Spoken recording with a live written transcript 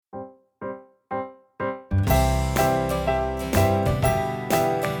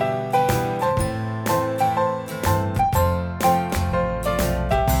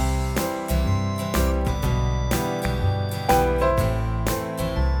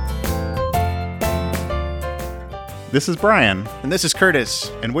This is Brian. And this is Curtis.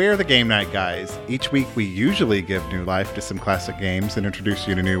 And we are the Game Night Guys. Each week we usually give new life to some classic games and introduce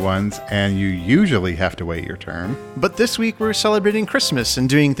you to new ones, and you usually have to wait your turn. But this week we're celebrating Christmas and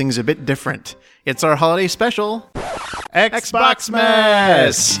doing things a bit different. It's our holiday special,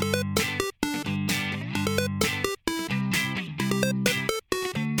 Xboxmas!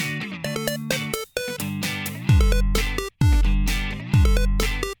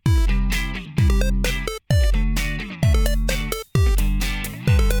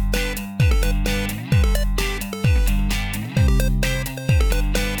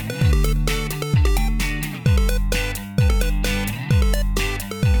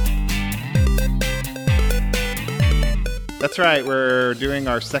 That's right, we're doing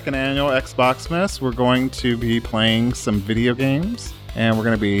our second annual Xboxmas. We're going to be playing some video games, and we're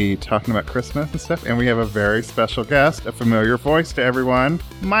going to be talking about Christmas and stuff. And we have a very special guest, a familiar voice to everyone.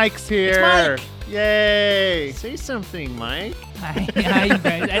 Mike's here! It's Mike! Yay! Say something, Mike. Hi, you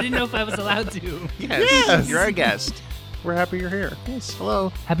guys. I didn't know if I was allowed to. Yes. You're our guest. We're happy you're here. Yes, hello.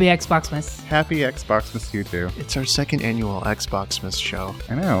 Happy Xboxmas. Happy Xboxmas to you too. It's our second annual Xboxmas show.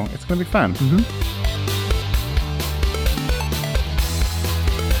 I know, it's going to be fun. Mm-hmm.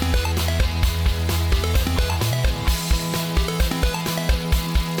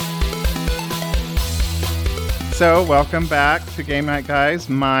 So, welcome back to Game Night Guys.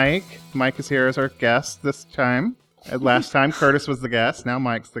 Mike is here as our guest this time. Last time, Curtis was the guest. Now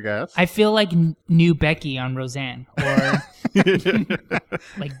Mike's the guest. I feel like new Becky on Roseanne, or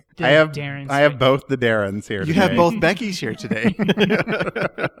like I have Darren's. I have both the Darrens here You today. have both Beckys here today.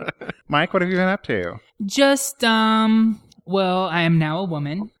 Mike, what have you been up to? Just well, I am now a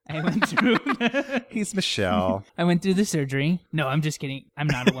woman. I went through. He's Michelle. I went through the surgery. No, I'm just kidding. I'm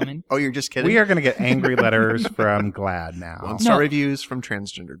not a woman. Oh, you're just kidding? We are going to get angry letters from Glad now. One-star No. reviews from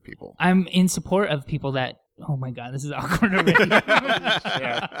transgendered people. I'm in support of people that. Oh my God, this is awkward already.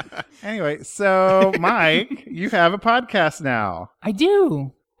 Yeah. Anyway, so Mike, you have a podcast now. I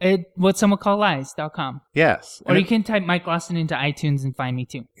do. What some would call lies.com. Yes. Or you can type Mike Lawson into iTunes and find me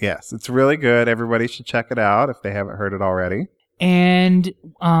too. Yes, it's really good. Everybody should check it out if they haven't heard it already. And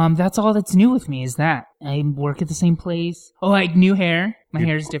that's all that's new with me is that I work at the same place. Oh, I new hair. My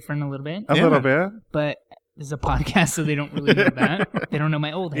hair is different a little bit, A little bit. but this is a podcast, so they don't really know that. They don't know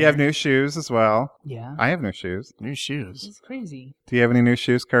my old hair. You have new shoes as well. Yeah, I have new shoes. New shoes. it's crazy. Do you have any new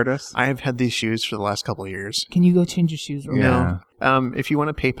shoes, Curtis? I have had these shoes for the last couple of years. Can you go change your shoes? Real quick? Yeah. No. If you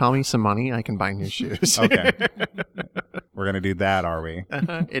want to PayPal me some money, I can buy new shoes. Okay. We're going to do that, are we?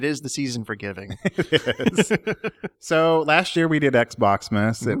 It is the season for giving. It is. So last year we did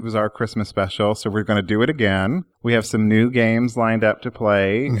Xboxmas. It was our Christmas special, so we're going to do it again. We have some new games lined up to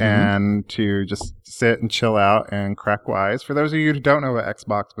play and to just sit and chill out and crack wise. For those of you who don't know what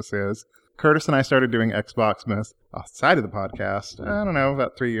Xboxmas is, Curtis and I started doing Xboxmas outside of the podcast, I don't know,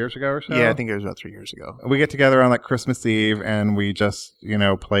 about 3 years ago or so. Yeah, I think it was about 3 years ago. We get together on like Christmas Eve and we just,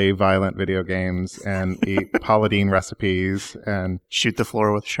 play violent video games and eat Paladine recipes and Shoot the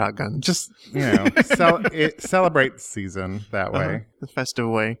floor with shotguns. just, celebrate the season that way. The festive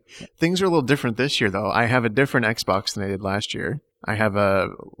way. Things are a little different this year, though. I have a different Xbox than I did last year. I have a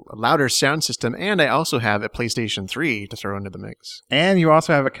louder sound system, and I also have a PlayStation 3 to throw into the mix. And you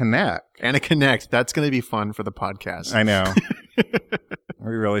also have a Kinect. And a Kinect. That's going to be fun for the podcast. I know.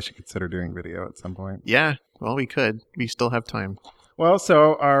 We really should consider doing video at some point. Yeah, well, we could. We still have time. Well,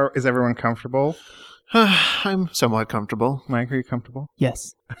 so is everyone comfortable? I'm somewhat comfortable. Mike, are you comfortable?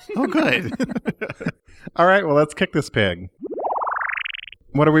 Yes. Oh, good. All right, well, let's kick this pig.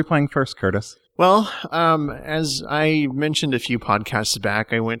 What are we playing first, Curtis? Well, as I mentioned a few podcasts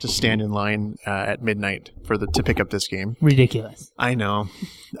back, I went to stand in line at midnight to pick up this game. Ridiculous. I know.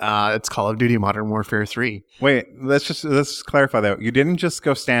 It's Call of Duty Modern Warfare 3. Wait, let's clarify that. You didn't just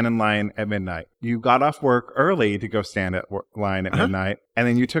go stand in line at midnight. You got off work early to go stand at line at midnight, and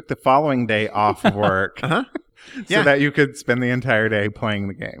then you took the following day off of work so that you could spend the entire day playing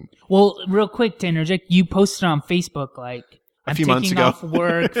the game. Well, real quick to interject, you posted on Facebook like, A few months ago. I'm taking off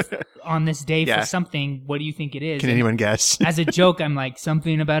work on this day Yeah. for something. What do you think it is? Can And anyone guess? as a joke, I'm like,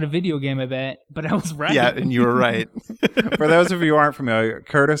 something about a video game, I bet. But I was right. Yeah, and you were right. For those of you who aren't familiar,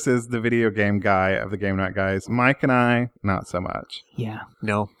 Curtis is the video game guy of the Game Night Guys. Mike and I, not so much. Yeah.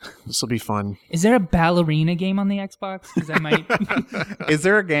 No, this will be fun. Is there a ballerina game on the Xbox? Because I might Is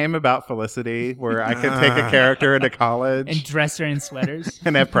there a game about Felicity where I could take a character into college and dress her in sweaters.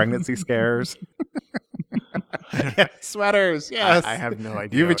 and have pregnancy scares? Sweaters, yes. I have no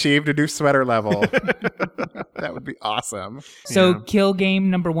idea. You've achieved a new sweater level. That would be awesome. So Yeah. kill game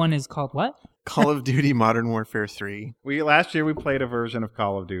number 1 is called what? Call of Duty Modern Warfare 3. Last year we played a version of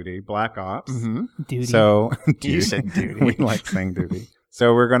Call of Duty, Black Ops. Mm-hmm. Duty. So You said duty. we like saying duty.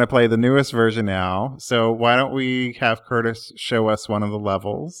 So we're going to play the newest version now. So why don't we have Curtis show us one of the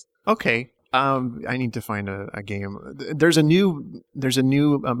levels? Okay. I need to find a game. There's a new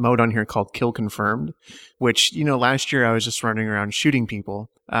mode on here called Kill Confirmed, which, last year I was just running around shooting people.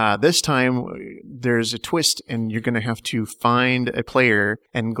 This time there's a twist, and you're going to have to find a player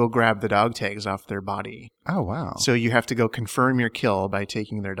and go grab the dog tags off their body. Oh, wow. So you have to go confirm your kill by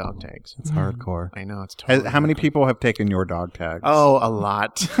taking their dog tags. It's hardcore. I know, it's totally How many hardcore. people have taken your dog tags? Oh, a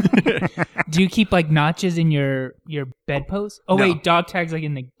lot. Do you keep like notches in your bedpost? Oh No. wait, dog tags like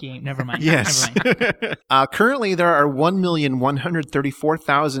in the game. Never mind. Yes. Never mind. Currently, there are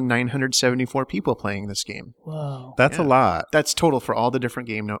 1,134,974 people playing this game. Whoa. That's a lot. That's total for all the different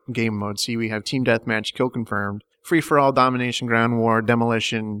game modes. See, we have Team Deathmatch, Kill Confirmed, Free for All, Domination, Ground War,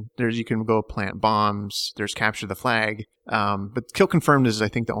 Demolition. You can go plant bombs. There's Capture the Flag. But Kill Confirmed is, I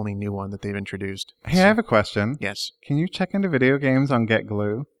think, the only new one that they've introduced. Hey, I have a question. Yes. Can you check into video games on Get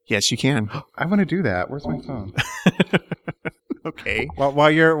Glue? Yes, you can. I want to do that. Where's my phone? Okay. Well, while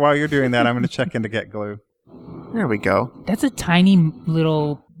you're doing that, I'm going to check into Get Glue. There we go. That's a tiny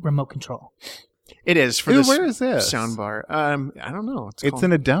little remote control. It is for Ooh, this where is this? soundbar. I don't know. It's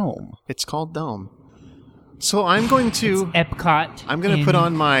in a dome. It's called Dome. So I'm going to... Epcot. I'm going to in- put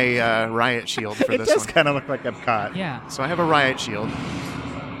on my riot shield for It this does one. kind of look like Epcot. Yeah. So I have a riot shield.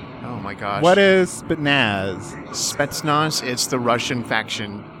 Oh my gosh. What is Spetsnaz? Spetsnaz? It's the Russian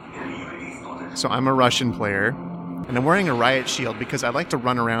faction. So I'm a Russian player. And I'm wearing a riot shield because I like to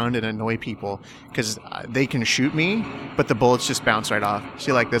run around and annoy people because they can shoot me, but the bullets just bounce right off.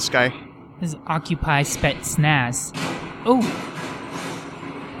 See, like this guy? This is Occupy Spetsnaz. Oh,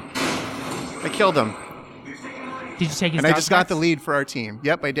 I killed him. did you take his And I dog just got the tags? lead for our team.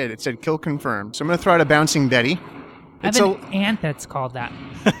 Yep, I did. It said kill confirmed. So I'm going to throw out a bouncing Betty. I have an aunt that's called that.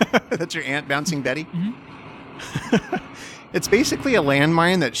 That's your aunt, Bouncing Betty? Mm-hmm. It's basically a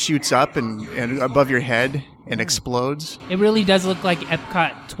landmine that shoots up and above your head and explodes. It really does look like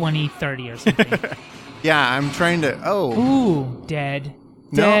Epcot 2030 or something. Yeah, I'm trying to... Oh. Ooh, dead.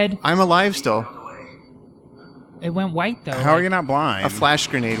 No, Dead. I'm alive still. It went white though. How are you not blind? A flash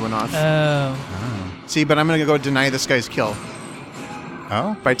grenade went off. Oh. See, but I'm going to go deny this guy's kill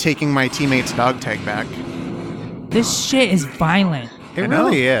Oh, by taking my teammate's dog tag back. This shit is violent. it I know.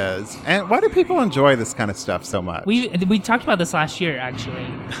 really is. And why do people enjoy this kind of stuff so much? We talked about this last year actually.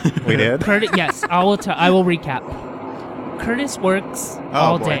 We did? Yes, I will recap. Curtis works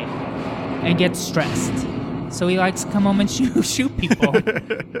all boy. day and gets stressed. So he likes to come home and shoot people.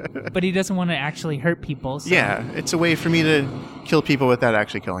 But he doesn't want to actually hurt people. So. Yeah, it's a way for me to kill people without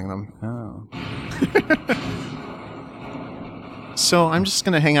actually killing them. Oh. So I'm just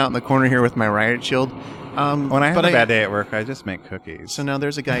going to hang out in the corner here with my riot shield. When I have but a bad day at work, I just make cookies. So now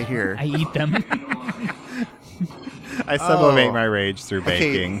there's a guy here. I eat them. I sublimate Oh. my rage through Okay.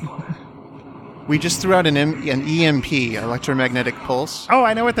 baking. We just threw out an EMP, electromagnetic pulse. Oh,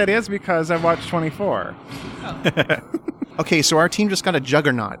 I know what that is because I watched 24. Okay, so our team just got a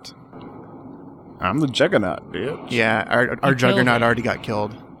juggernaut. I'm the juggernaut, bitch. Yeah, our killed juggernaut it. already got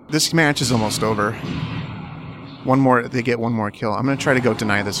killed. This match is almost over. They get one more kill. I'm going to try to go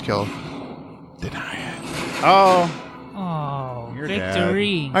deny this kill. Deny it. Oh, Oh, You're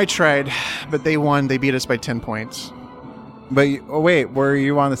victory. I tried, but they won. They beat us by 10 points. but wait, were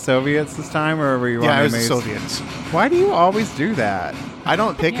you on the Soviets this time, or were you Yeah, on I was the Mace? Soviets. Why do you always do that? I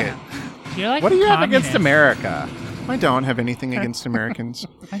don't pick Yeah. it. You're like What do you have communist. against America? I don't have anything against Americans.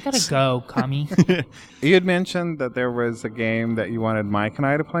 I gotta go, commie. You had mentioned that there was a game that you wanted Mike and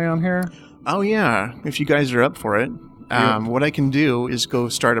I to play on here. Oh, yeah, if you guys are up for it. What I can do is go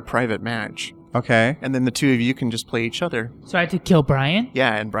start a private match, Okay. and then the two of you can just play each other. So I had to kill Brian?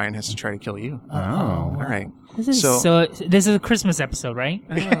 Yeah, and Brian has to try to kill you. Oh. All right. This is So- this is a Christmas episode, right?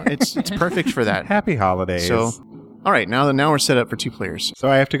 It's perfect for that. Happy holidays. So, all right, now we're set up for 2 players. So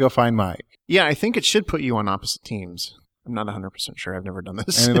I have to go find Mike, Yeah, I think it should put you on opposite teams. I'm not 100% sure. I've never done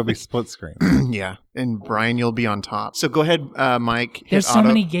this. and it'll be split screen. Yeah, and Brian, you'll be on top. So go ahead, Mike. hit There's so auto.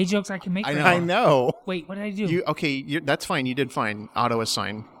 many gay jokes I can make. I right know. now. I know. Wait, what did I do? That's fine. You did fine. Auto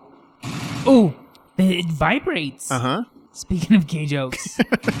assign. Ooh, it vibrates. Uh-huh. Speaking of gay jokes.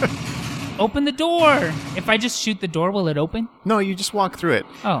 Open the door. If I just shoot the door, will it open? No, you just walk through it.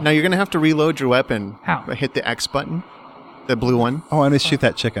 Oh. Now you're going to have to reload your weapon. How? Hit the X button. The blue one. Oh, I'm going to shoot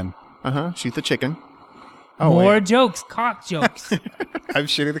that chicken. Uh-huh. Shoot the chicken. Oh, More wait. jokes, cock jokes. I'm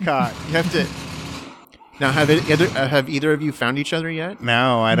shooting the cock. You have to... Now, have either of you found each other yet?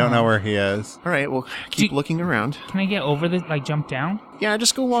 No, I don't know where he is. All right, well, keep looking around. Can I get over this? Like jump down? Yeah,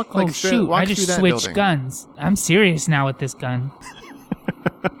 just go walk. Oh shoot! Walk I just through that switched building. guns. I'm serious now with this gun.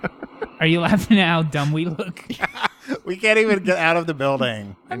 Are you laughing at how dumb we look? We can't even get out of the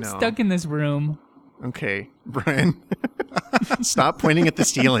building. I'm stuck in this room. Okay, Brian, stop pointing at the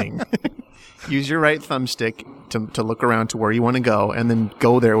ceiling. Use your right thumbstick to look around to where you want to go, and then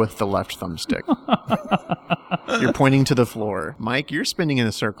go there with the left thumbstick. You're pointing to the floor. Mike, you're spinning in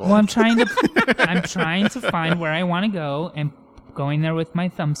a circle. Well, I'm trying to find where I want to go and going there with my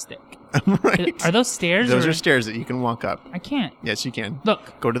thumbstick. Right. Are those stairs? Those are stairs that you can walk up. I can't. Yes, you can.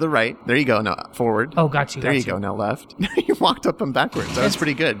 Look. Go to the right. There you go. Now forward. Oh, got you. There you go. Now left. You walked up and backwards. That was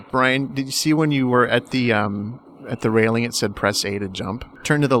pretty good. Brian, did you see when you were at the railing it said press A to jump?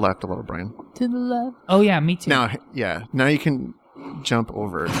 Turn to the left a little, Brian. To the left. Oh, yeah, me too. Now you can jump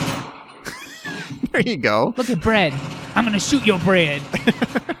over. There you go. Look at bread. I'm going to shoot your bread.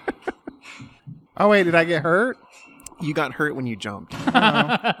 Oh, wait, did I get hurt? You got hurt when you jumped.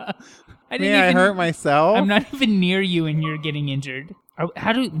 I hurt myself? I'm not even near you and you're getting injured.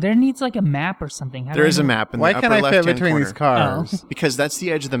 There needs like a map or something. There is a map in the upper left-hand corner. Why can't I fit between corner. these cars? Oh. Because that's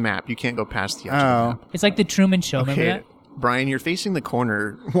the edge of the map. You can't go past the edge of the map. It's like the Truman Show. Okay, remember that? Brian, you're facing the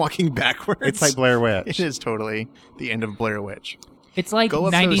corner, walking backwards. It's like Blair Witch. It is totally the end of Blair Witch. It's like Go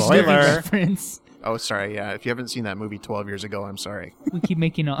up 90s movie reference. Oh, sorry. Yeah, if you haven't seen that movie 12 years ago, I'm sorry. We keep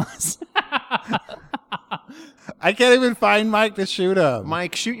making us. I can't even find Mike to shoot him.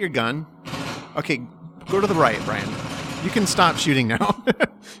 Mike, shoot your gun. Okay, go to the right, Brian. You can stop shooting now.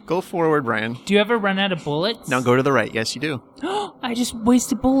 Go forward, Brian. Do you ever run out of bullets? Now go to the right. Yes, you do. I just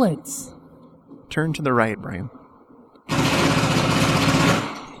wasted bullets. Turn to the right, Brian.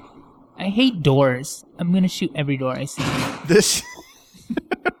 I hate doors. I'm going to shoot every door I see. This...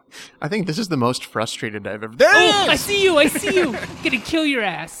 I think this is the most frustrated I've ever... There it is! I see you! Gonna kill your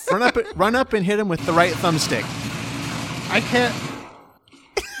ass. Run up and hit him with the right thumbstick. I can't...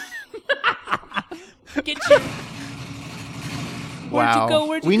 Get your... Wow.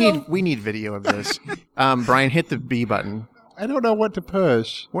 Where'd you go? We need video of this. Brian, hit the B button. I don't know what to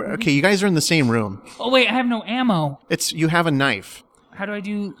push. Okay, you guys are in the same room. Oh, wait, I have no ammo. You have a knife. How do I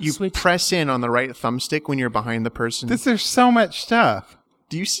do You switch? press in on the right thumbstick when you're behind the person. There's so much stuff.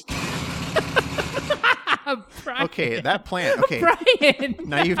 Do you see? Brian. Okay, that plant. Okay. Brian.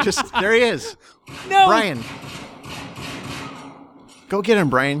 Now you've just... There he is. No. Brian. Go get him,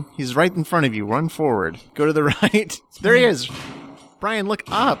 Brian. He's right in front of you. Run forward. Go to the right. There he is. Brian, look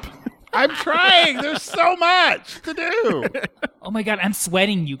up. I'm trying. There's so much to do. Oh my God, I'm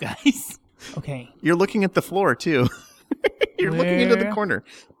sweating, you guys. Okay. You're looking at the floor, too. You're looking into the corner.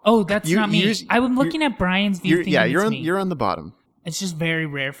 Oh, that's not me. I'm looking at Brian's view. Yeah, you're on the bottom. It's just very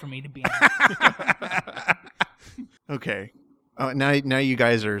rare for me to be on. Okay. Now you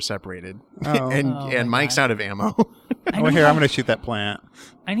guys are separated. Oh. and Mike's out of ammo. Well, here, I'm going to shoot that plant.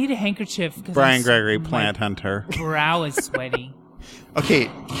 I need a handkerchief. Brian Gregory, plant hunter. Brow is sweaty. Okay.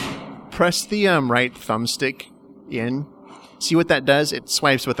 Press the right thumbstick in. See what that does? It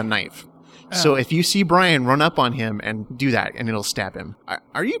swipes with a knife. So if you see Brian, run up on him and do that, and it'll stab him.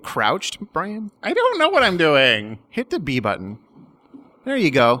 Are you crouched, Brian? I don't know what I'm doing. Hit the B button. There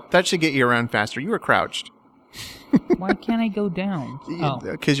you go. That should get you around faster. You were crouched. Why can't I go down?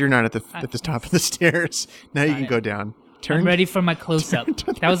 Because you're not at the top of the stairs. Now you can go down. I'm ready for my close-up.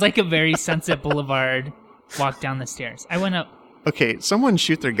 That was like a very Sunset Boulevard walk down the stairs. I went up. Okay, someone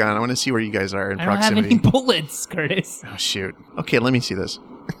shoot their gun. I want to see where you guys are in I don't proximity. have any bullets, Curtis. Oh, shoot. Okay, let me see this.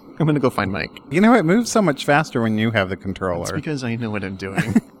 I'm going to go find Mike. You know, it moves so much faster when you have the controller. It's because I know what I'm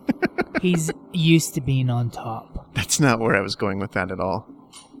doing. He's used to being on top. That's not where I was going with that at all.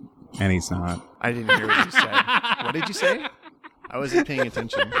 And he's not. I didn't hear what you said. What did you say? I wasn't paying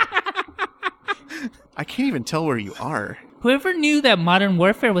attention. I can't even tell where you are. Whoever knew that Modern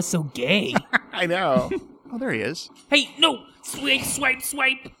Warfare was so gay? I know. Oh, there he is. Hey, no! Swipe, swipe,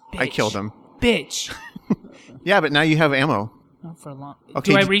 swipe! Bitch. I killed him. Bitch. Yeah, but now you have ammo. Not for long.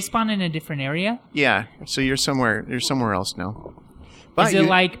 Okay, Do I respawn in a different area? Yeah, so you're somewhere else now. But Is it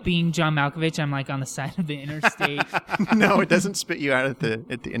like being John Malkovich? I'm like on the side of the interstate. No, it doesn't spit you out at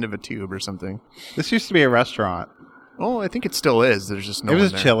the end of a tube or something. This used to be a restaurant. Oh, I think it still is. There's just no It one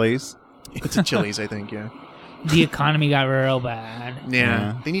was there. Chili's. It's a Chili's, I think, yeah. The economy got real bad.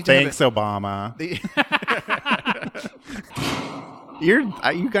 Yeah. They need to Thanks, Obama.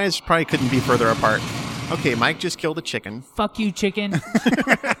 You guys probably couldn't be further apart. Okay, Mike just killed a chicken. Fuck you, chicken.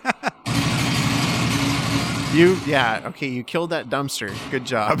 You killed that dumpster. Good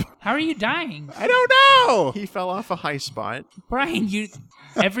job. How are you dying? I don't know. He fell off a high spot. Brian,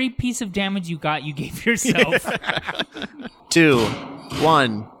 Every piece of damage you got, you gave yourself. 2,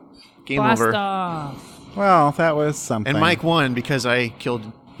 1. Game Blast over. off. Well, that was something. And Mike won because I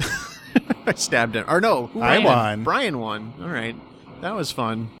killed... I stabbed him. Or no, I won. Brian won. All right. That was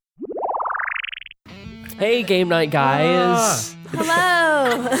fun. Hey, game night guys.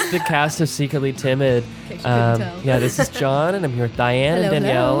 Hello. The cast of Secretly Timid. case you couldn't tell. Yeah, this is John, and I'm here with Diane Hello, and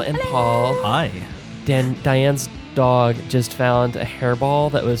Danielle hello. and Hello. Paul. Hi. Diane's dog just found a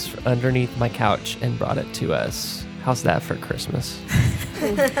hairball that was underneath my couch and brought it to us. How's that for Christmas?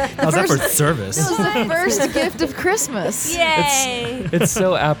 How's that for service? This was the first gift of Christmas. Yay! It's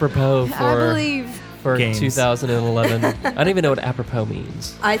so apropos I believe. for Games. 2011. I don't even know what apropos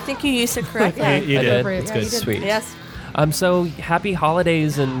means. I think you used it correctly. Yeah, You I did. appropriate. It's Yeah, good. you did. Sweet. Yes. So happy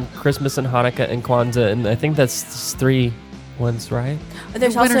holidays and Christmas and Hanukkah and Kwanzaa, and I think that's 3 ones, right?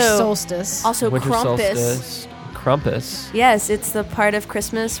 There's Winter also solstice. Winter Krampus. solstice, Krampus. Yes, it's the part of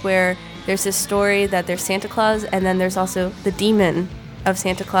Christmas where there's this story that there's Santa Claus, and then there's also the demon of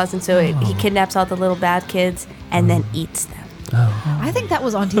Santa Claus, and so he kidnaps all the little bad kids and then eats them. I think that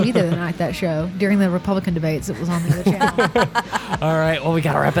was on TV the other night, that show. During the Republican debates, it was on the other channel. All right, well, we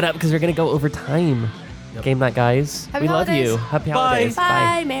got to wrap it up because we're going to go over time. Game night, guys. Happy we holidays. love you. Happy holidays.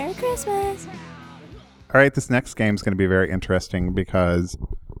 Bye. Merry Christmas. All right, this next game is going to be very interesting because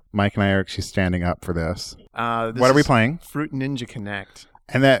Mike and I are actually standing up for this. This What are we is playing? Fruit Ninja Connect.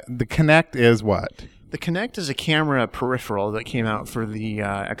 And that the Kinect is what? The Kinect is a camera peripheral that came out for the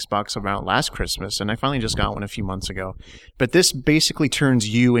Xbox about last Christmas, and I finally just got one a few months ago. But this basically turns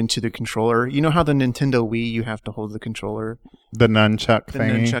you into the controller. You know how the Nintendo Wii, you have to hold the controller? The nunchuck The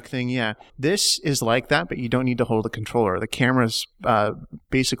thingy? nunchuck thing, yeah. This is like that, but you don't need to hold the controller. The cameras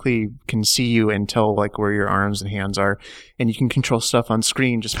basically can see you and tell like where your arms and hands are, and you can control stuff on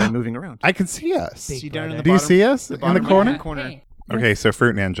screen just by moving around. I can see us. Big See down in the Do you bottom- see us the in the bottom corner? right corner. Hey. Okay, so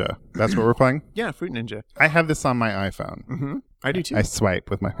Fruit Ninja. That's what we're playing? Yeah, Fruit Ninja. I have this on my iPhone. Mm-hmm. I do too. I swipe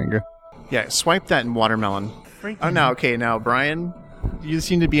with my finger. Yeah, swipe that in watermelon. Oh, no, okay, now, Brian, you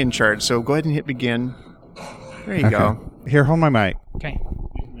seem to be in charge, so go ahead and hit begin. There you go. Here, hold my mic. Okay.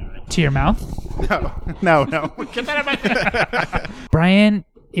 To your mouth. No. Brian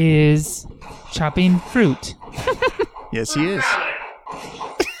is chopping fruit. Yes, he is.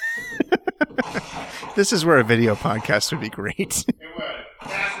 This is where a video podcast would be great.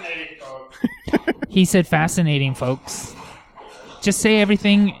 He said fascinating, folks. Just say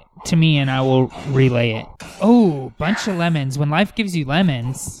everything to me and I will relay it. Oh, bunch of lemons. When life gives you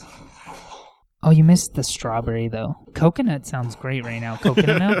lemons. Oh, you missed the strawberry, though. Coconut sounds great right now.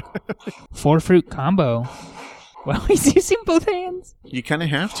 Coconut milk. 4-fruit combo. Well, he's using both hands. You kind of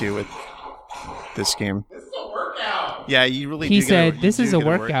have to with this game. This is a workout. Yeah, you really He do said, gotta- this you is do a gotta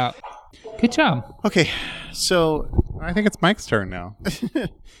work. workout. Good job. Okay, so I think it's Mike's turn now. do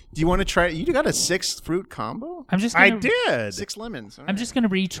you want to try? You got a 6-fruit combo? I'm just I gonna, did. 6 lemons. All I'm right. just going to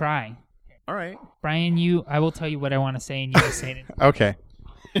retry. All right. Brian, I will tell you what I want to say and you just say it. Okay.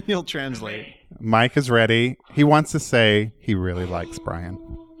 He'll translate. Mike is ready. He wants to say he really likes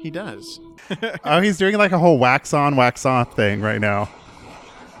Brian. He does. Oh, he's doing like a whole wax on, wax off thing right now.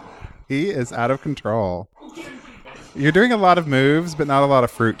 He is out of control. You're doing a lot of moves, but not a lot of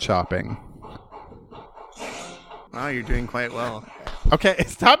fruit chopping. Wow, you're doing quite well. Okay,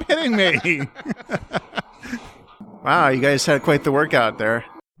 stop hitting me. Wow, you guys had quite the workout there.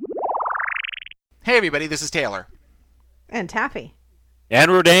 Hey everybody, this is Taylor, And Taffy. And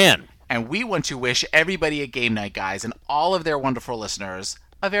Rodan. and we want to wish everybody at Game Night Guys and all of their wonderful listeners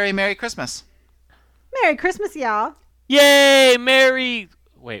a very Merry Christmas. Merry Christmas, y'all. Yay! Merry...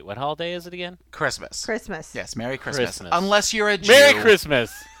 Wait, what holiday is it again? Christmas. Christmas. Yes, Merry Christmas. Christmas. Unless you're a Jew. Merry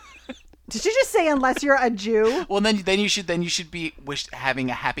Christmas! Did you just say unless you're a Jew? Well, then you should be having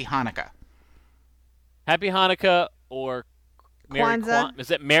a Happy Hanukkah. Happy Hanukkah or... Kwanzaa.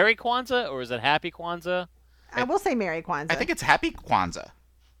 Is it Merry Kwanzaa or is it Happy Kwanzaa? I will say Merry Kwanzaa. I think it's Happy Kwanzaa.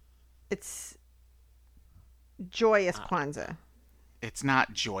 it's joyous Kwanzaa. It's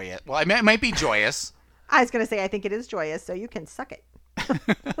not joyous. Well, it might be joyous. I was going to say I think it is joyous, so you can suck it.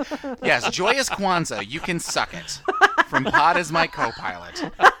 Yes, joyous Kwanzaa. You can suck it. From Pod is my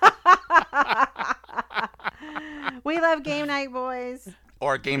co-pilot. We love game night, boys.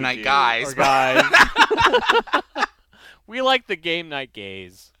 Or Game Night Guys. Or guys. We like the game night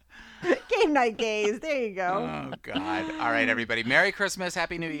gays. Game night gays. There you go. Oh, God. All right, everybody. Merry Christmas.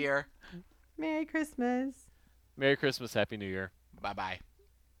 Happy New Year. Merry Christmas. Merry Christmas, Happy New Year. Bye-bye.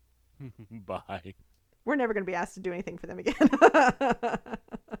 Bye. We're never going to be asked to do anything for them again.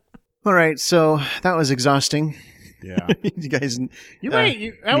 All right, so that was exhausting. Yeah. You guys,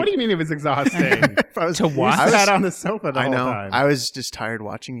 What do you mean it was exhausting? if I was To watch? I sat on the sofa the I whole know. time. I was just tired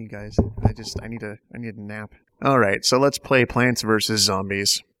watching you guys. I need a nap. All right, so let's play Plants vs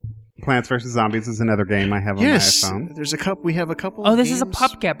Zombies. Plants vs. Zombies is another game I have on Yes, my iPhone. there's a couple. We have a couple. Oh, of this is a games.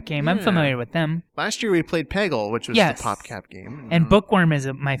 PopCap game. I'm Yeah. familiar with them. Last year we played Peggle, which was Yes. the PopCap game. And Bookworm is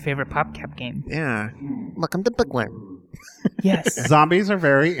my favorite PopCap game. Yeah. Welcome to Bookworm. Yes. Zombies are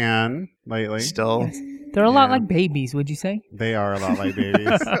very in lately. Still. They're a lot Yeah. like babies, would you say? They are a lot like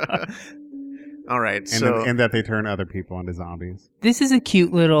babies. All right, and, so and that they turn other people into zombies. This is a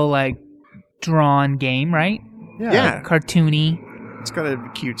cute little, like, drawn game, right? yeah, Cartoony. it's got a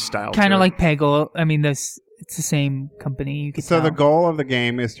cute style. Kind to of it. like Peggle. I mean, it's the same company. You could So tell. the goal of the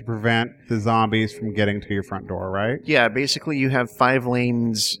game is to prevent the zombies from getting to your front door, right? Yeah, basically you have 5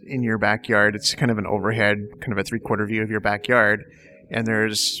 lanes in your backyard. It's kind of an overhead, kind of a 3/4 view of your backyard. And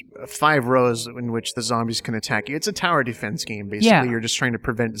there's 5 rows in which the zombies can attack you. It's a tower defense game, basically. Yeah. You're just trying to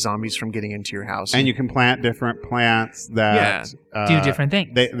prevent zombies from getting into your house. And you can plant different plants that do different things.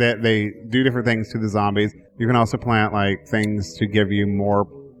 They do different things to the zombies. You can also plant like things to give you more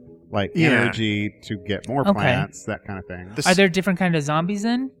like Yeah. energy to get more Okay. plants, that kind of thing. This- Are there different kind of zombies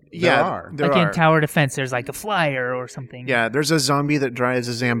then? yeah, are. There like are. in tower defense, there's like a flyer or something. Yeah, there's a zombie that drives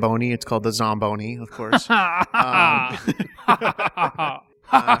a Zamboni. It's called the Zomboni, of course.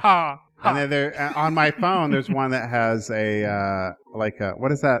 And then there on my phone, there's one that has a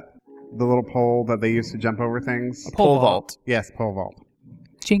what is that? The little pole that they used to jump over things. Pole vault. Yes, pole vault.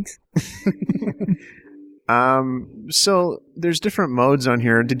 Jinx. So there's different modes on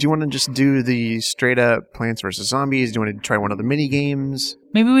here. Did you want to just do the straight up Plants vs Zombies? Do you want to try one of the mini games?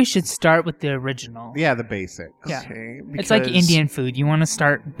 Maybe we should start with the original. Yeah, the basic. Yeah. Okay, It's like because- Indian food. You want to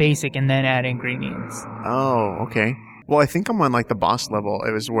start basic and then add ingredients. Oh, okay. Well, I think I'm on like the boss level.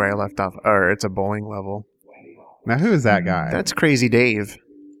 It was where I left off, or it's a bowling level. Now, who is that guy? That's Crazy Dave.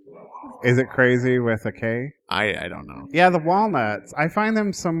 Is it crazy with a K? I don't know. Yeah, the walnuts. I find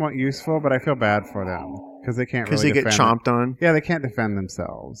them somewhat useful, but I feel bad for them because they can't Because really they get defend. chomped on. Yeah, they can't defend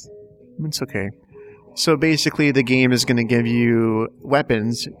themselves. It's okay. So basically, the game is going to give you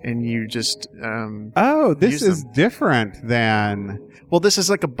weapons, and you just Oh, this Use is them. different than. well, this is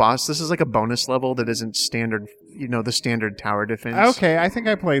like a boss. This is like a bonus level that isn't standard. You know, the standard tower defense. Okay, I think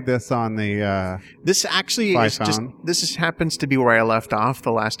I played this on the. This actually My is just phone. this is, happens to be where I left off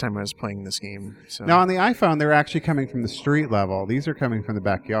the last time I was playing this game. So Now on the iPhone, they're actually coming from the street level. These are coming from the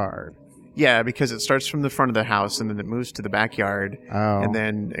backyard. yeah, because it starts from the front of the house and then it moves to the backyard Oh, and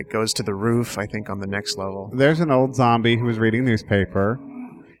then it goes to the roof. I think on the next level. there's an old zombie who was reading newspaper.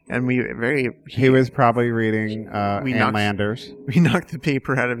 And He was probably reading We Ann knocked- Landers. we knocked the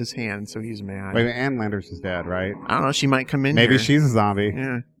paper out of his hand, so he's mad. Wait, Ann Landers is dead, right? I don't know. She might come in. Maybe here. she's a zombie.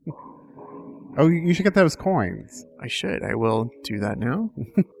 Yeah, Oh, you should get those coins. I should. I will do that now.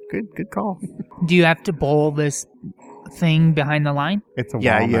 Good call. Do you have to bowl this thing behind the line? It's a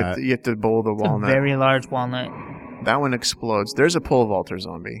Yeah, walnut. you have to bowl the It's walnut. a very large walnut. That one explodes. There's a pole vaulter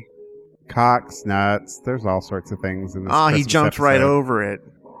zombie. Cocks, nuts. There's all sorts of things in this. Oh, he Christmas jumped right episode. over it.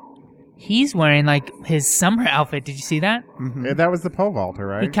 He's wearing like his summer outfit. Did you see that? Mhm. Yeah, that was the pole vaulter,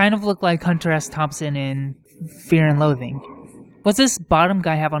 He right? kind of looked like Hunter S. Thompson in Fear and Loathing. What's this bottom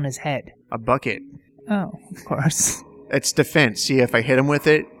guy have on his head? A bucket. Oh, of course. It's defense. See, if I hit him with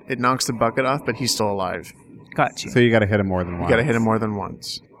it, it knocks the bucket off, but he's still alive. Got you. So you got to hit him more than You once. gotta hit him more than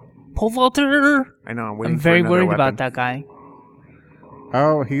once. Pole vaulter. I know. I'm waiting I'm for very another worried weapon. about that guy.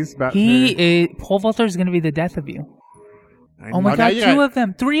 Oh, he's about to. He is, pole vaulter is going to be the death of you. I Oh my now god, you 2 got- of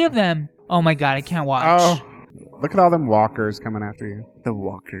them, 3 of them. Oh my god, I can't watch. Oh, look at all them walkers coming after you. The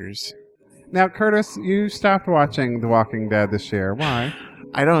walkers. Now, Curtis, you stopped watching The Walking Dead this year. Why?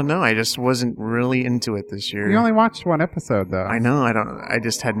 I don't know. I just wasn't really into it this year. You only watched one episode, though. I know. I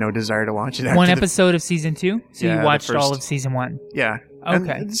just had no desire to watch it. One after the- episode of season 2? So Yeah, you the watched all first- of season 1. Yeah.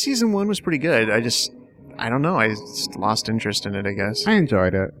 Okay. And season 1 was pretty good. I don't know. I just lost interest in it, I guess. I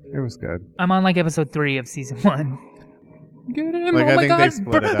enjoyed it. It was good. I'm on like episode 3 of season 1. Get him! Like, oh I my think god! they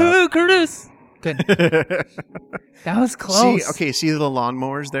split it up. Curtis! Good. That was close. See the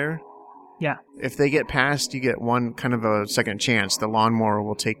lawnmowers there? Yeah. If they get past, you get one kind of a second chance. The lawnmower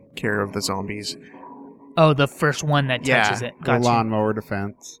will take care of the zombies. Oh, the first one that Yeah, touches it. The Gotcha. lawnmower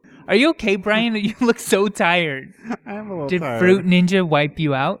defense. Are you okay, Brian? You look so tired. I'm a little Did tired. Fruit Ninja wipe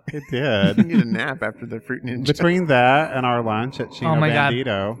you out? It You did. need a nap after the Fruit Ninja. Between that and our lunch at Chino Oh my God.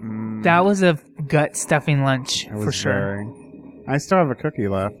 Bandito, That was a gut stuffing lunch it was for sure. very. I still have a cookie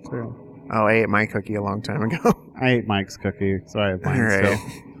left too. Oh, I ate my cookie a long time ago. I ate Mike's cookie, so I have mine All right.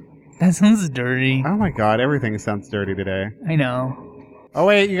 still. That sounds dirty. Oh my god, everything sounds dirty today. I know. Oh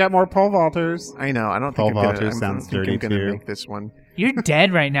wait, you got more pole vaulters. I know. I don't Pole think I'm vaulters sounds dirty going to too. make this one. You're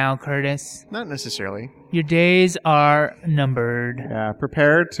dead right now, Curtis. Not necessarily. Your days are numbered. Yeah,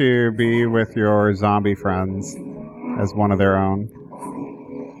 prepare to be with your zombie friends as one of their own.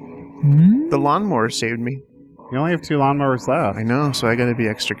 The lawnmower saved me. You only have 2 lawnmowers left. I know, so I got to be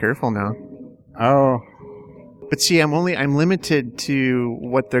extra careful now. Oh, But see, I'm limited to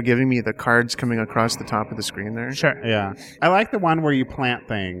what they're giving me, the cards coming across the top of the screen there. Sure. yeah. I like the one where you plant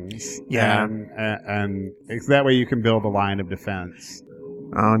things. Yeah. And it's that way you can build a line of defense.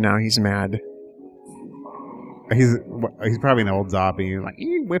 Oh, now he's mad. He's probably an old zombie. Like,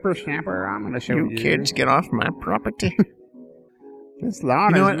 you whippersnapper, I'm going to show you. You kids, get off my property. This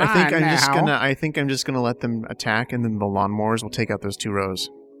lawn You know is what? mine I think I'm just gonna let them attack, and then the lawnmowers will take out those 2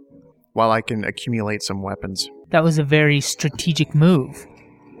 rows, while I can accumulate some weapons. That was a very strategic move.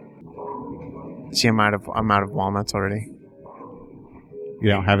 See, I'm out of walnuts already. You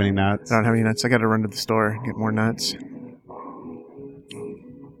don't have any nuts? I don't have any nuts. I got to run to the store and get more nuts.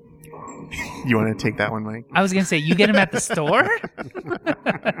 You want to take that one, Mike? I was going to say, you get them at the store?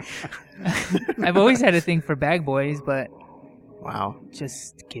 I've always had a thing for bag boys, but Wow.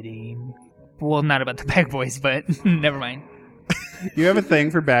 just kidding. Well, not about the bag boys, but never mind. You have a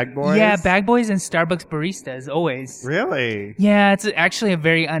thing for bag boys? Yeah, bag boys and Starbucks baristas, always. Really? Yeah, it's actually a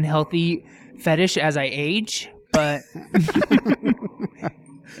very unhealthy fetish as I age, but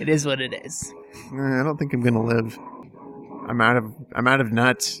it is what it is. I don't think I'm gonna live. I'm out of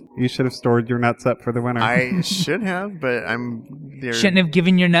nuts. You should have stored your nuts up for the winter. I should have, but Shouldn't have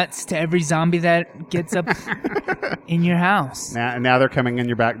given your nuts to every zombie that gets up in your house. Now they're coming in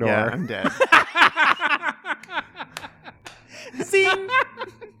your back door. Yeah, I'm dead. Zing!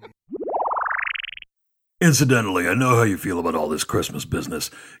 Incidentally, I know how you feel about all this Christmas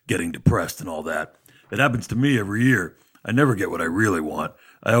business, getting depressed and all that. It happens to me every year. I never get what I really want.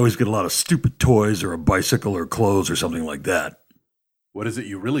 I always get a lot of stupid toys or a bicycle or clothes or something like that. What is it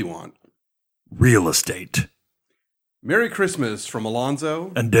you really want? Real estate. Merry Christmas from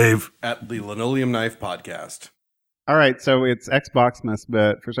Alonzo And Dave. at the Linoleum Knife Podcast. All right, so it's Xboxmas,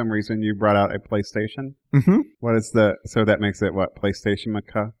 but for some reason you brought out a PlayStation. Mm-hmm. What is so that makes it what? PlayStation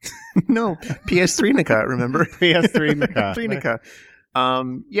Maca? No, PS3 Nika, remember? PS3 Maca. 3 Nika.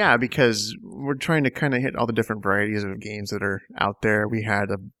 Yeah, because we're trying to kind of hit all the different varieties of games that are out there. We had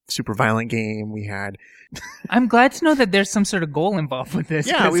a super violent game. We had... I'm glad to know that there's some sort of goal involved with this.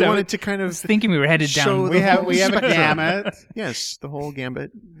 Yeah, 'cause we I wanted to kind of... was thinking we were headed show down. the We have whole a spectrum. gamut. Yes, the whole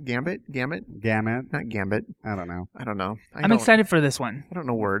gambit. Gamut? Gamut? Not gambit. I don't know. I don't know. I'm excited for this one. I don't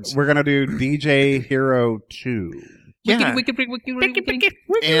know words. We're gonna do DJ Hero 2. Yeah. Wicked, wicked, wicked, wicked.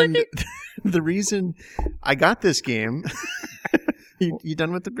 And the reason I got this game... You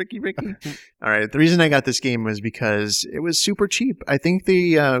done with the Ricky? All right. The reason I got this game was because it was super cheap. I think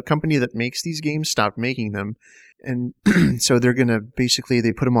the company that makes these games stopped making them. And so they're going to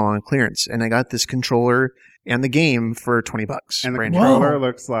they put them all on clearance. And I got this controller and the game for $20. And the brand new. controller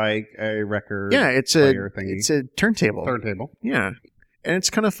looks like a record. Yeah, it's player thingy. it's a turntable. Turntable. Yeah. And it's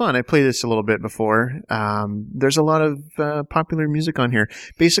kind of fun. I played this a little bit before. There's a lot of popular music on here.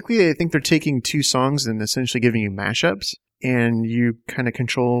 Basically, I think they're taking 2 songs and essentially giving you mashups. And you kind of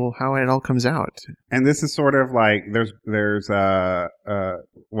control how it all comes out. And this is sort of like there's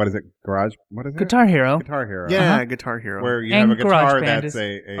what is it? Garage? What is it? Guitar Hero. Guitar Hero. Yeah, Guitar Hero. Where you And have a guitar Garage Band that's is-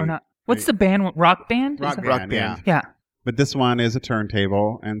 a or not. What's the band? Rock Band? rock Is it- band, yeah. Yeah. But this one is a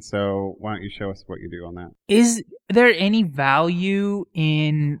turntable, and so why don't you show us what you do on that? Is there any value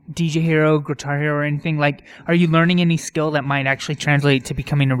in DJ Hero, Guitar Hero, or anything? Like, are you learning any skill that might actually translate to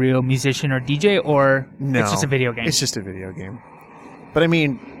becoming a real musician or DJ, or No, it's just a video game? It's just a video game. But I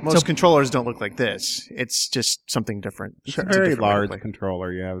mean, most controllers don't look like this. It's just something different. It's a It's very different way to large play.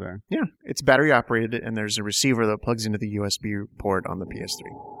 controller you have there. Yeah, it's battery operated, and there's a receiver that plugs into the USB port on the PS3.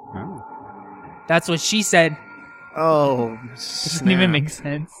 Oh. That's what she said. Oh, Doesn't even make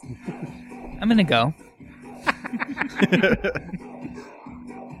sense. I'm gonna go.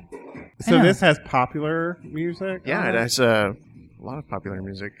 So Yeah. this has popular music? Yeah, it has a lot of popular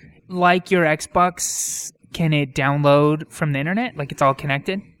music. Like your Xbox, can it download from the internet? Like it's all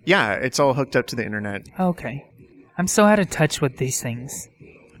connected? Yeah, it's all hooked up to the internet. Okay. I'm so out of touch with these things.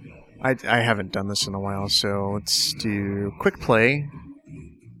 I haven't done this in a while, so let's do quick play.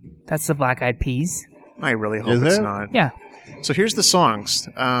 That's the Black Eyed Peas. I really hope Is it's it? not. Yeah. So here's the songs.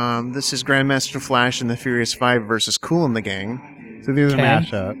 This is Grandmaster Flash and the Furious 5 versus Kool and the Gang. So these are Okay.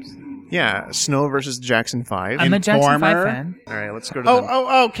 mashups. Yeah, Snow versus Jackson 5. I'm a Jackson 5 Informer. fan. All right, let's go to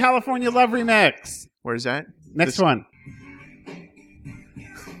Oh, California Love Remix. Where's that? Next This- one.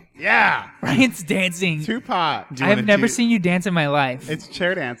 Yeah. Ryan's dancing. Tupac. Do you I've wanna never do- seen you dance in my life. It's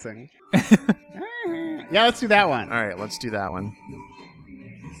chair dancing. Yeah, let's do that one. All right, let's do that one.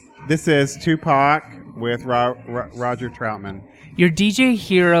 This is Tupac with Roger Troutman. Your DJ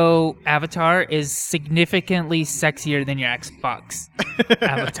Hero avatar is significantly sexier than your Xbox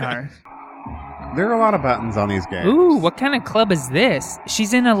avatar. There are a lot of buttons on these games. Ooh, what kind of club is this?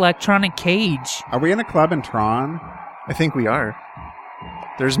 She's in an electronic cage. Are we in a club in Tron? I think we are.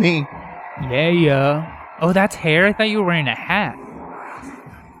 There's me. Yeah. Oh, that's hair? I thought you were wearing a hat.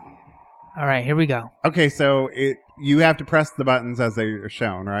 All right, here we go. Okay, so you have to press the buttons as they are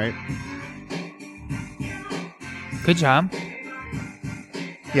shown, right? Good job.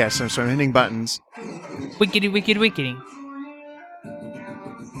 Yeah, so I'm hitting buttons. Wickedy, wickedy, wickedy.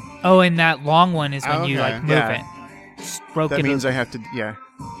 Oh, and that long one is when you Okay. like move Yeah. it. Stroke That it. means I have to, yeah.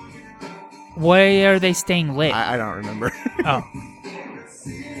 Why are they staying lit? I don't remember. Oh.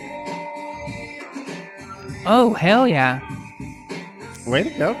 Oh, hell yeah. Way to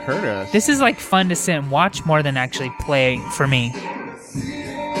go, Curtis. This is like fun to sit and watch more than actually play for me.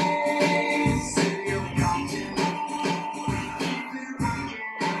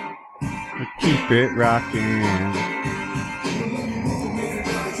 Keep it rocking.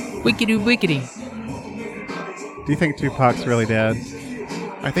 Wickedy, wickedy. Do you think Tupac's really dead?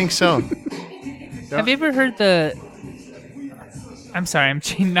 I think so. Have you ever heard the... I'm sorry,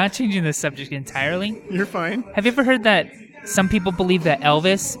 I'm not changing the subject entirely. You're fine. Have you ever heard that some people believe that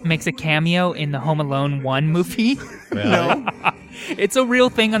Elvis makes a cameo in the Home Alone 1 movie? Really? No. It's a real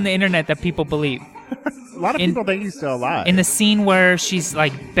thing on the internet that people believe. A lot of people think he's still alive. In the scene where she's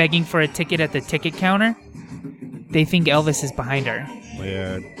like begging for a ticket at the ticket counter, they think Elvis is behind her.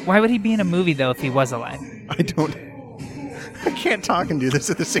 Weird. Why would he be in a movie though if he was alive? I can't talk and do this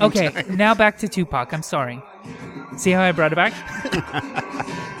at the same time. Okay, now back to Tupac. I'm sorry. See how I brought it back?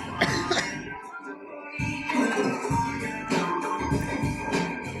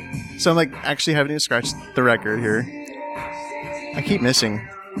 So I'm like actually having to scratch the record here. I keep missing.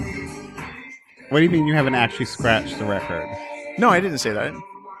 What do you mean you haven't actually scratched the record? No, I didn't say that.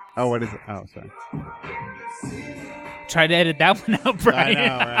 Oh, what is it? Oh, sorry. Try to edit that one out, Brian.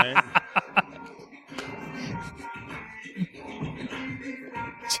 I know, right?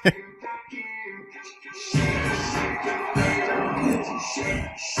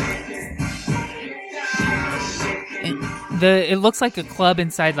 It looks like a club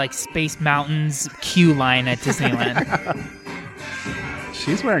inside like Space Mountain's queue line at Disneyland.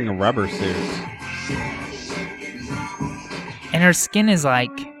 She's wearing a rubber suit. And her skin is like...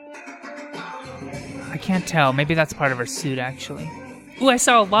 I can't tell. Maybe that's part of her suit, actually. Ooh, I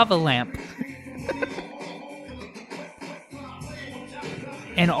saw a lava lamp.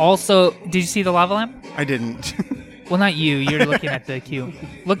 And also... Did you see the lava lamp? I didn't. Well, not you. You're looking at the queue.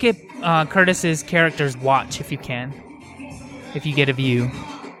 Look at Curtis's character's watch, if you can. If you get a view.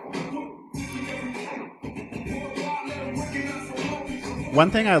 One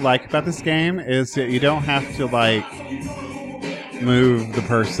thing I like about this game is that you don't have to, like, move the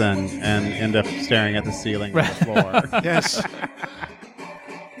person and end up staring at the ceiling or the floor. Yes.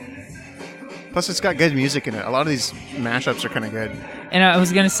 Plus, it's got good music in it. A lot of these mashups are kind of good. And I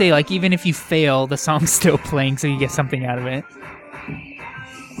was going to say, like, even if you fail, the song's still playing, so you get something out of it.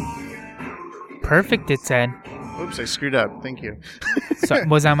 Perfect, it said. Oops, I screwed up. Thank you. So,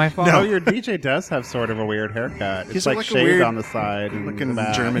 was that my fault? No, your DJ does have sort of a weird haircut. It's He's like like a shaved weird on the side. And looking the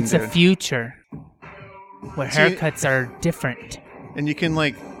back. German It's dude. a future where See- haircuts are different. And you can,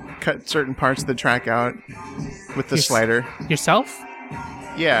 like, cut certain parts of the track out with the Your s- slider. Yourself?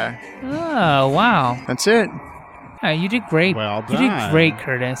 Yeah, Oh, wow. that's it. Yeah, you did great. Well You did done. great,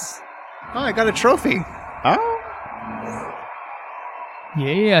 Curtis. Oh, I got a trophy. Oh,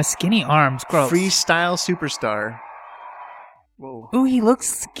 Yeah, skinny arms. Gross. Freestyle superstar. Whoa. Ooh, he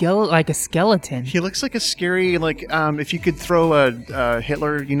looks like a skeleton. He looks like a scary, like, if you could throw a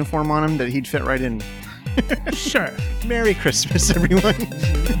Hitler uniform on him, that he'd fit right in. Sure. Merry Christmas, everyone.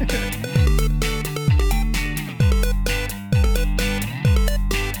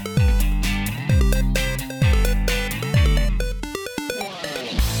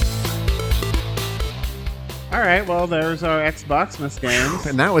 all right. Well, there's our Xboxmas games.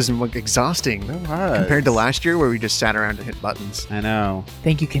 And that was like, exhausting compared to last year where we just sat around and hit buttons. I know.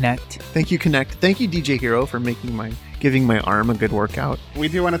 Thank you, Connect. Thank you, Connect. Thank you, DJ Hero, for giving my arm a good workout. We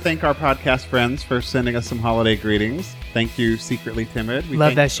do want to thank our podcast friends for sending us some holiday greetings. Thank you, Secretly Timid.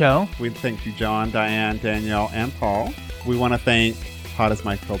 Love that show. We thank you, John, Diane, Danielle, and Paul. We want to thank Hot as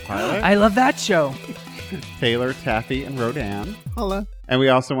My Co-Pilot, I love that show. Taylor, Taffy, and Rodan. Holla. And we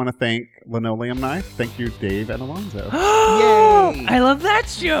also want to thank Linoleum Knife. Thank you, Dave and Alonzo. Yay! I love that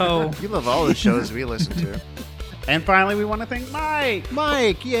show. You love all the shows we listen to. And finally, we want to thank Mike.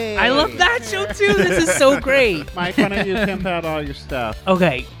 Mike, yay! I love that show too. This is so great. Mike, why don't you pimp out all your stuff?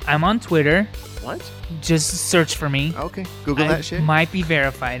 Okay, I'm on Twitter. What? Just search for me. Okay, Google that shit. Might be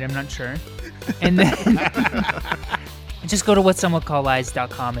verified. I'm not sure. And then just go to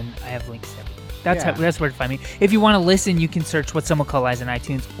whatsomewould.com and I have links to everything. That's where to find me. If you want to listen, you can search What Some Would Call Lies in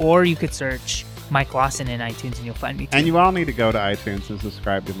iTunes, or you could search Mike Lawson in iTunes and you'll find me too. And you all need to go to iTunes and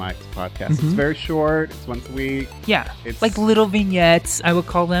subscribe to Mike's podcast. It's very short. It's once a week. Yeah, It's like little vignettes, I would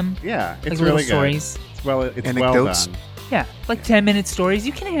call them. Yeah, it's like really little good. stories. It's well Anecdotes. done. Yeah, like 10-minute stories.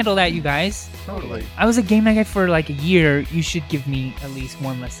 You can handle that, you guys. Totally. I was a game night guy for like a year. You should give me at least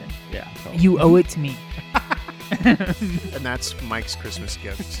one listen. Yeah, totally. You owe it to me. And that's Mike's Christmas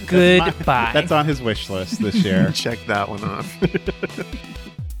gift. Goodbye. That's on his wish list this year. Check that one off.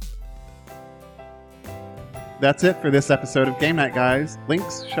 That's it for this episode of Game Night Guys.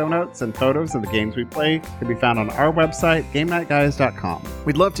 Links, show notes, and photos of the games we play can be found on our website, GameNightGuys.com.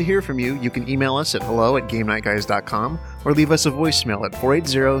 We'd love to hear from you. You can email us at hello@GameNightGuys.com or leave us a voicemail at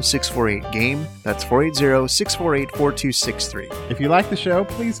 480-648-GAME. That's 480-648-4263. If you like the show,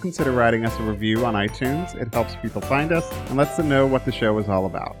 please consider writing us a review on iTunes. It helps people find us and lets them know what the show is all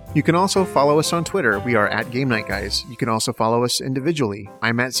about. You can also follow us on Twitter. We are at Game Night Guys. You can also follow us individually.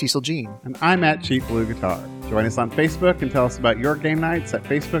 I'm at Cecil Jean. And I'm at Cheap Blue Guitar. Join us on Facebook and tell us about your game nights at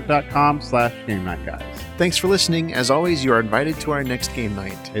facebook.com/GameNightGuys. Thanks for listening. As always, you are invited to our next game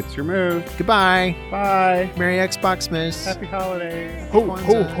night. It's your move. Goodbye. Bye. Merry Xboxmas. Happy holidays. Ho,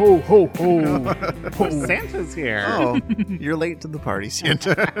 ho, ho, ho, ho. Santa's here. Oh, you're late to the party,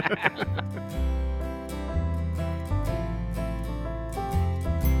 Santa.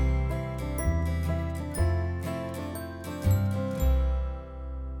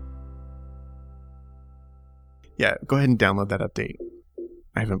 Yeah, go ahead and download that update.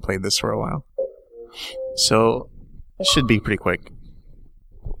 I haven't played this for a while. So, it should be pretty quick.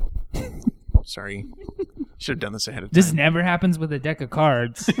 Sorry. Should have done this ahead of time. This never happens with a deck of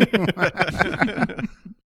cards.